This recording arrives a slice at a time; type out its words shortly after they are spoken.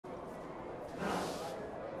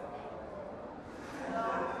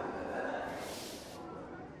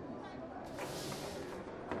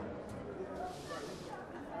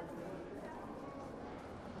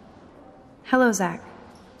Hello, Zach.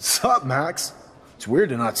 Sup, Max? It's weird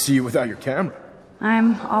to not see you without your camera.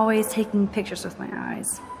 I'm always taking pictures with my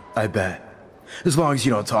eyes. I bet. As long as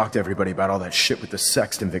you don't talk to everybody about all that shit with the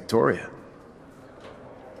sext in Victoria.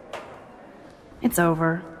 It's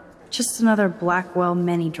over. Just another Blackwell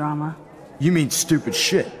mini-drama. You mean stupid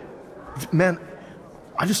shit. Man,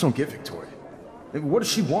 I just don't get Victoria. What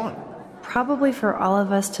does she want? Probably for all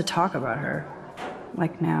of us to talk about her.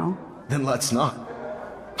 Like now. Then let's not.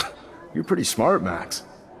 You're pretty smart, Max.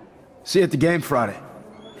 See you at the game Friday.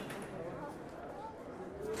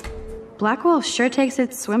 Blackwell sure takes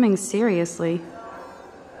its swimming seriously.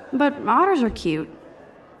 But otters are cute.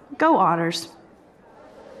 Go otters.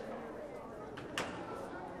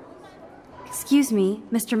 Excuse me,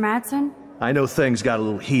 Mr. Madsen? I know things got a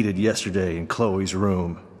little heated yesterday in Chloe's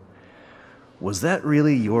room. Was that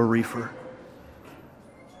really your reefer?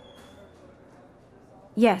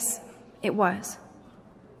 Yes, it was.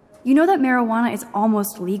 You know that marijuana is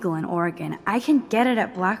almost legal in Oregon. I can get it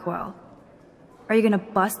at Blackwell. Are you gonna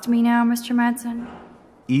bust me now, Mr. Madsen?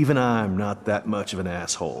 Even I'm not that much of an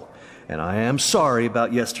asshole. And I am sorry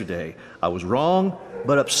about yesterday. I was wrong,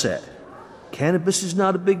 but upset. Cannabis is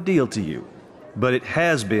not a big deal to you, but it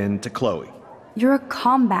has been to Chloe. You're a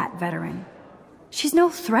combat veteran. She's no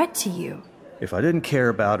threat to you. If I didn't care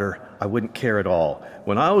about her, I wouldn't care at all.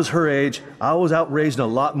 When I was her age, I was out raising a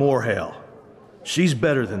lot more hell. She's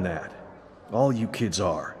better than that. All you kids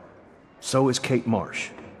are. So is Kate Marsh.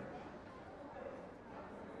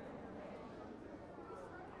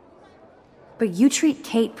 But you treat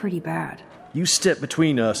Kate pretty bad. You stepped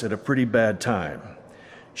between us at a pretty bad time.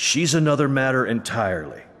 She's another matter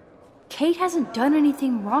entirely. Kate hasn't done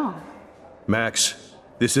anything wrong. Max,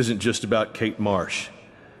 this isn't just about Kate Marsh.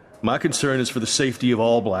 My concern is for the safety of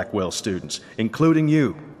all Blackwell students, including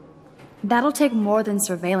you. That'll take more than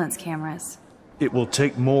surveillance cameras. It will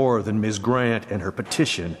take more than Ms. Grant and her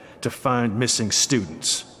petition to find missing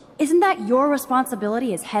students. Isn't that your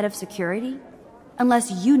responsibility as head of security?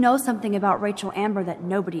 Unless you know something about Rachel Amber that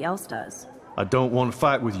nobody else does. I don't want to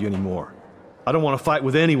fight with you anymore. I don't want to fight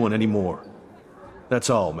with anyone anymore. That's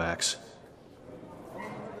all, Max.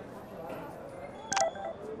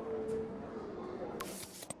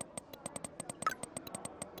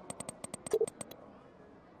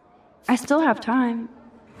 I still have time.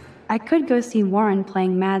 I could go see Warren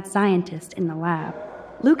playing mad scientist in the lab.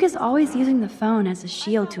 Luke is always using the phone as a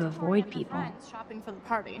shield to avoid people. Shopping for the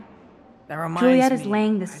party. Juliet is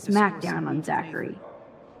laying the smackdown on Zachary.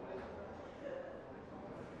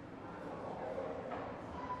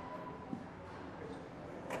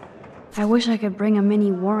 I wish I could bring a mini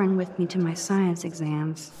Warren with me to my science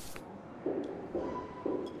exams.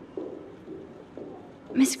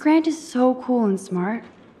 Miss Grant is so cool and smart.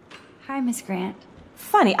 Hi, Miss Grant.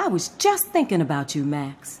 Funny, I was just thinking about you,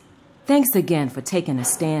 Max. Thanks again for taking a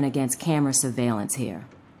stand against camera surveillance here.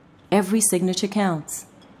 Every signature counts.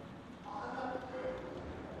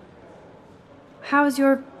 How's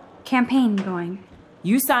your campaign going?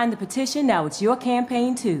 You signed the petition, now it's your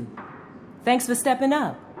campaign too. Thanks for stepping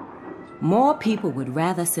up. More people would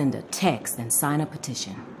rather send a text than sign a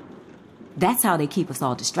petition. That's how they keep us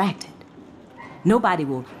all distracted. Nobody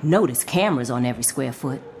will notice cameras on every square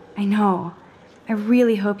foot. I know. I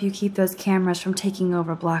really hope you keep those cameras from taking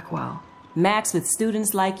over Blackwell. Max, with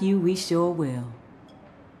students like you, we sure will.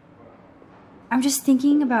 I'm just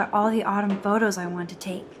thinking about all the autumn photos I want to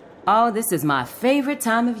take. Oh, this is my favorite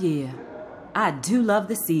time of year. I do love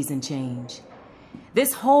the season change.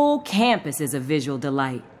 This whole campus is a visual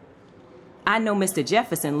delight. I know Mr.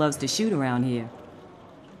 Jefferson loves to shoot around here.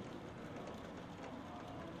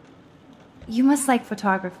 You must like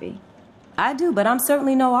photography. I do, but I'm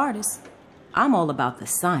certainly no artist. I'm all about the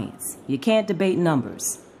science. You can't debate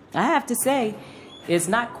numbers. I have to say, it's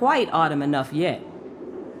not quite autumn enough yet.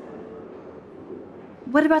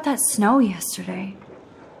 What about that snow yesterday?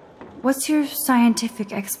 What's your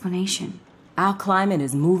scientific explanation? Our climate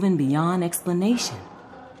is moving beyond explanation.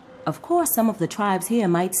 Of course, some of the tribes here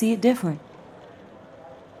might see it different.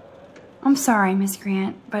 I'm sorry, Miss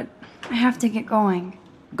Grant, but I have to get going.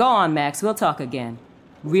 Go on, Max. We'll talk again.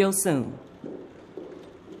 Real soon.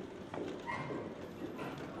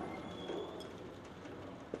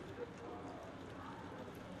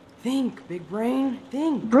 Think, big brain,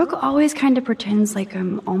 think. Brooke always kind of pretends like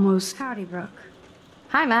I'm almost... Howdy, Brooke.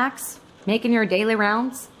 Hi, Max. Making your daily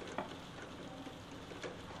rounds?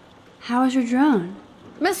 How is your drone?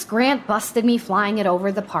 Miss Grant busted me flying it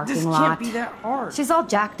over the parking This lot. can't be that hard. She's all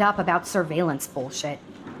jacked up about surveillance bullshit.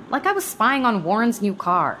 Like I was spying on Warren's new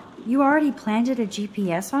car. You already planted a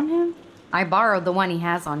GPS on him? I borrowed the one he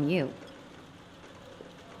has on you.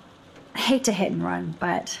 I hate to hit and run,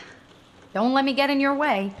 but Don't let me get in your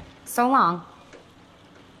way. So long.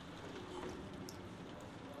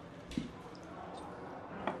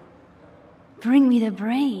 Bring me the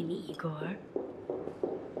brain, Igor.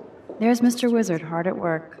 There's Mr. Wizard hard at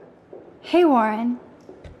work. Hey, Warren.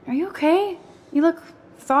 Are you okay? You look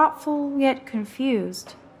thoughtful yet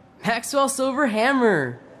confused. Maxwell Silver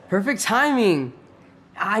Hammer. Perfect timing.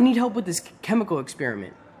 I need help with this chemical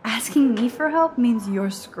experiment. Asking me for help means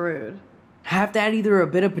you're screwed. I have to add either a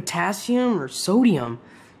bit of potassium or sodium.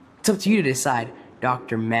 It's up to you to decide,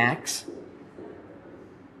 Dr. Max.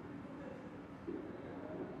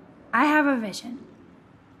 I have a vision.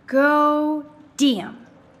 Go Diem.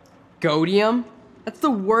 Godium? That's the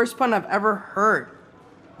worst pun I've ever heard.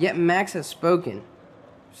 Yet Max has spoken.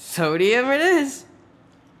 Sodium it is.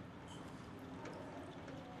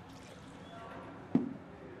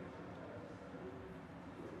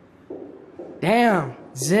 Damn.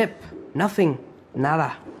 Zip. Nothing.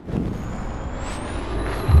 Nada.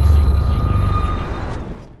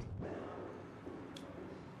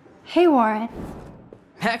 Hey, Warren.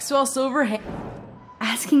 Maxwell Silver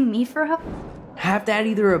Asking me for help? have to add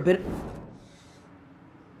either a bit.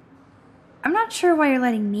 I'm not sure why you're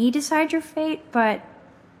letting me decide your fate, but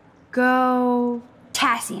go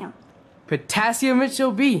potassium. Potassium it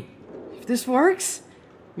shall be. If this works,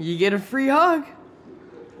 you get a free hug.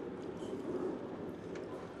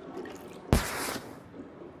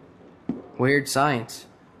 Weird science.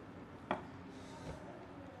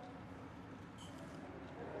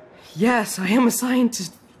 Yes, I am a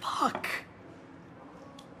scientist. Fuck.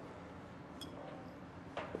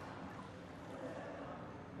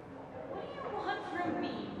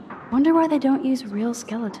 Wonder why they don't use real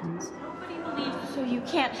skeletons. Nobody believes you, so you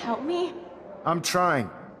can't help me? I'm trying,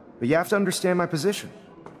 but you have to understand my position.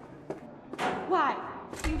 Why?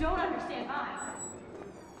 You don't understand mine.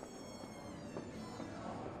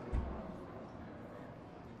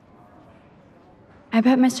 I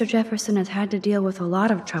bet Mr. Jefferson has had to deal with a lot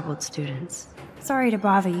of troubled students. Sorry to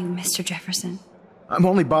bother you, Mr. Jefferson. I'm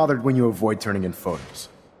only bothered when you avoid turning in photos.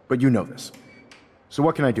 But you know this. So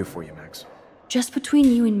what can I do for you, Max? Just between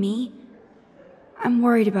you and me, I'm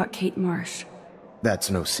worried about Kate Marsh. That's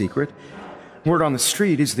no secret. Word on the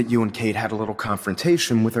street is that you and Kate had a little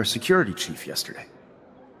confrontation with our security chief yesterday.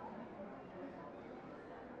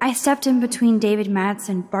 I stepped in between David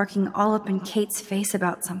Madsen barking all up in Kate's face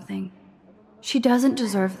about something. She doesn't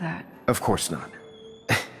deserve that. Of course not.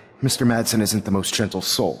 Mr. Madsen isn't the most gentle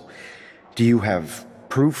soul. Do you have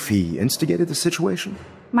proof he instigated the situation?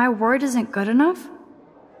 My word isn't good enough?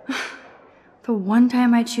 The one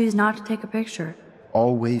time I choose not to take a picture.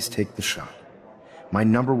 Always take the shot. My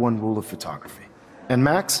 #1 rule of photography. And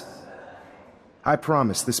Max, I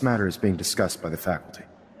promise this matter is being discussed by the faculty.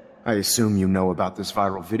 I assume you know about this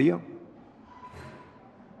viral video?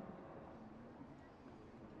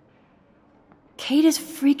 Kate is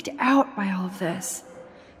freaked out by all of this.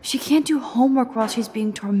 She can't do homework while she's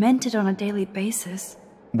being tormented on a daily basis.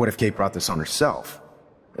 What if Kate brought this on herself?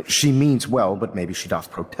 She means well, but maybe she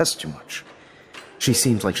doth protest too much. She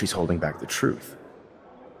seems like she's holding back the truth.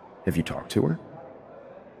 Have you talked to her?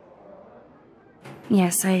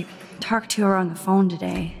 Yes, I talked to her on the phone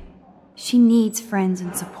today. She needs friends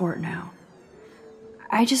and support now.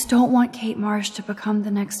 I just don't want Kate Marsh to become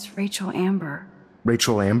the next Rachel Amber.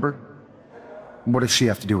 Rachel Amber? What does she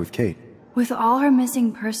have to do with Kate? With all her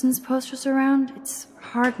missing persons posters around, it's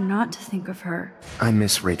hard not to think of her. I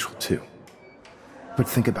miss Rachel too. But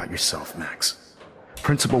think about yourself, Max.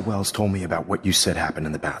 Principal Wells told me about what you said happened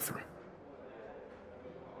in the bathroom.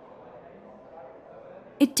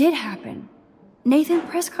 It did happen. Nathan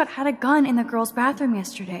Prescott had a gun in the girls' bathroom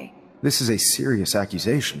yesterday. This is a serious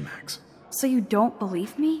accusation, Max. So you don't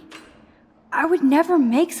believe me? I would never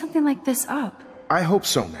make something like this up. I hope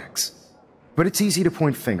so, Max. But it's easy to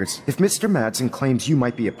point fingers. If Mr. Madsen claims you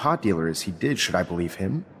might be a pot dealer as he did, should I believe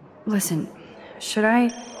him? Listen, should I?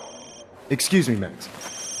 Excuse me, Max.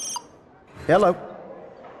 Hello?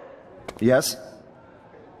 Yes?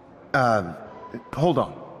 Hold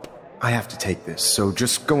on. I have to take this, so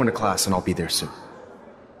just go into class and I'll be there soon.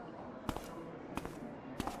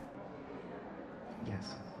 Yes.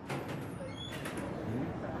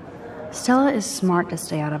 Stella is smart to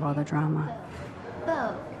stay out of all the drama.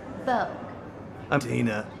 Vogue.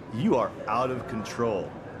 Dana, you are out of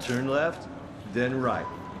control. Turn left, then right.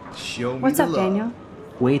 Show me What's the up, love. Daniel?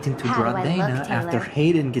 Waiting to How draw do I Dana look, after Taylor?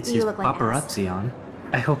 Hayden gets You his look like paparazzi on.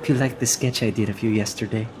 I hope you like the sketch I did of you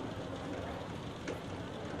yesterday.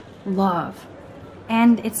 Love.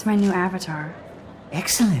 And it's my new avatar.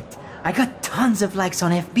 Excellent. I got tons of likes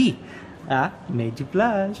on FB. Ah, made you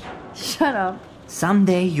blush. Shut up.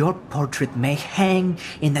 Someday your portrait may hang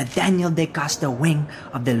in the Daniel de Costa wing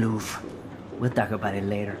of the Louvre. We'll talk about it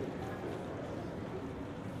later.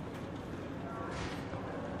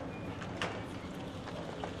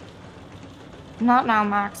 Not now,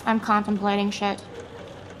 Max. I'm contemplating shit.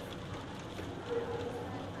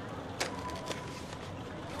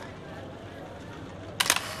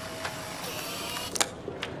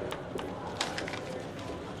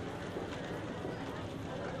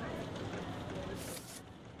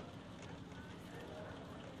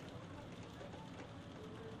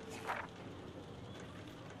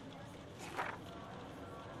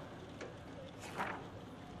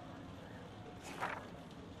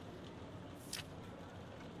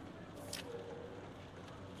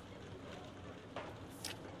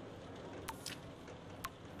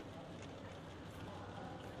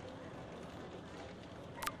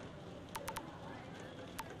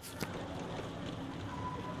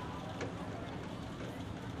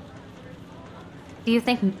 Do you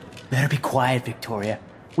think... Better be quiet, Victoria.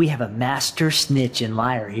 We have a master snitch and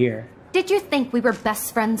liar here. Did you think we were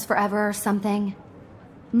best friends forever or something?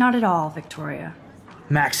 Not at all, Victoria.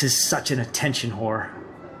 Max is such an attention whore.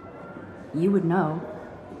 You would know.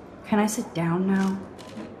 Can I sit down now?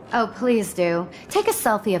 Oh, please do. Take a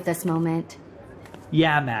selfie of this moment.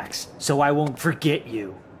 Yeah, Max, so I won't forget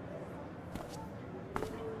you.